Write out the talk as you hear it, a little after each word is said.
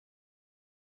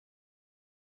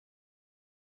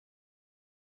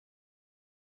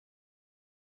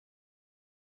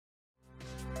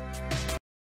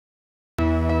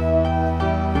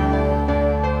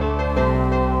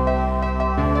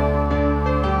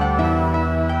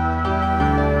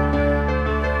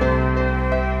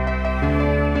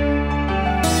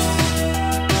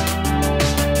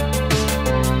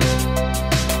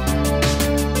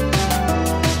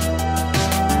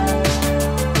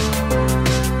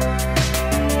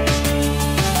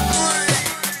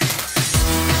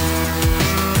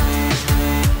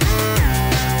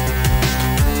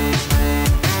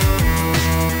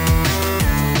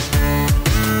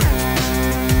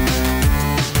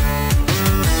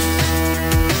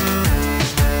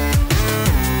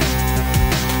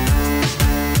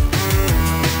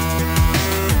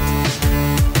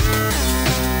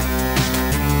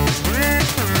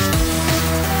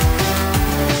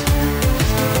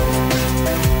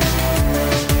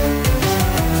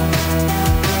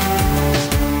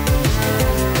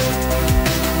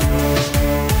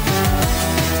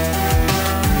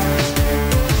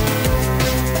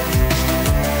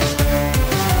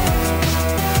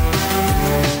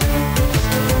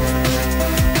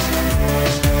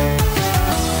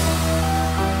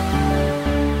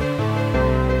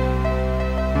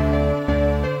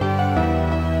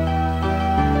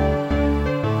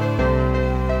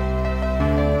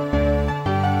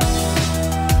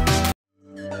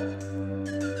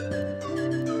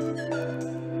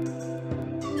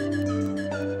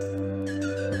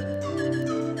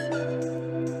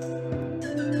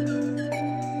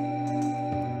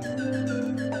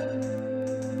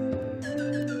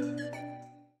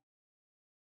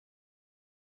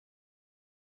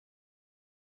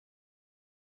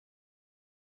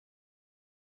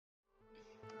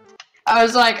I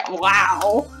was like,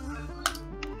 wow.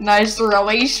 Nice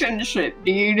relationship,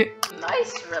 dude.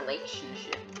 Nice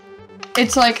relationship.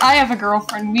 It's like, I have a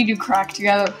girlfriend, we do crack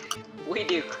together. We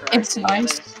do crack It's together.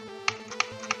 nice.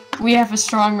 We have a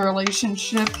strong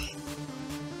relationship.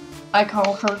 I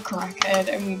call her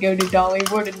crackhead, and we go to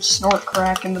Dollywood and snort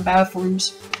crack in the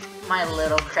bathrooms. My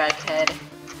little crackhead.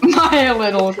 My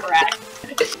little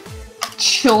crackhead.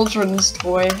 Children's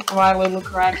toy, my little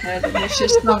crackhead. And it's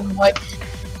just some, like...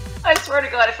 I swear to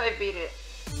God, if I beat it.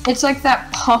 It's like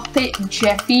that puppet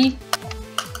Jeffy.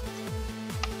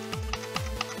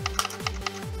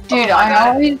 Dude, Oh I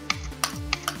always...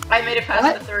 I made it past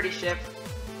What? the 30 ship.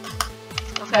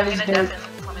 Okay, That I'm is gonna dope.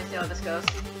 definitely let me see how this goes.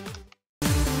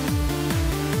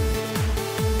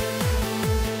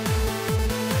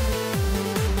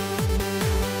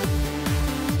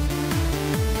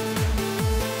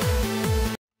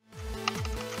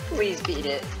 Please beat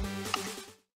it.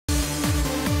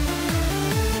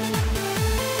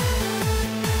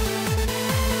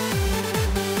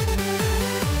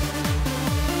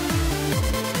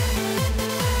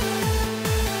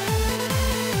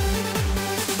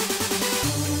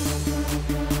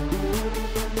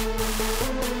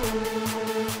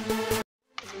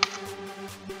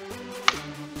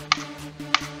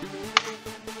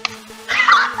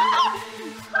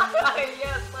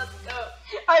 Yes, let's go.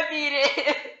 I beat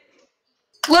it.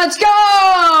 Let's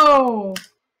go!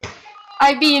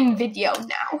 I be in video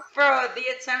now. Bro, the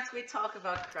attempt we talk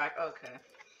about crack.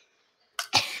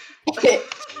 Okay.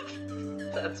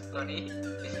 That's funny.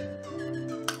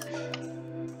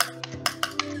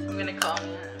 I'm gonna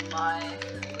comment my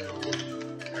little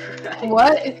crack.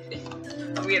 What?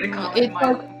 I'm gonna comment It's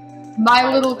like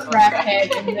my little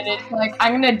crackhead, and then it's like,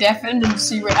 I'm gonna deafen and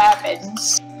see what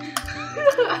happens.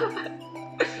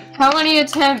 How many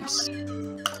attempts?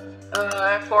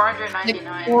 499.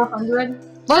 Like 400?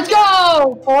 Let's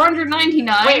go!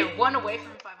 499? Wait, one away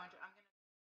from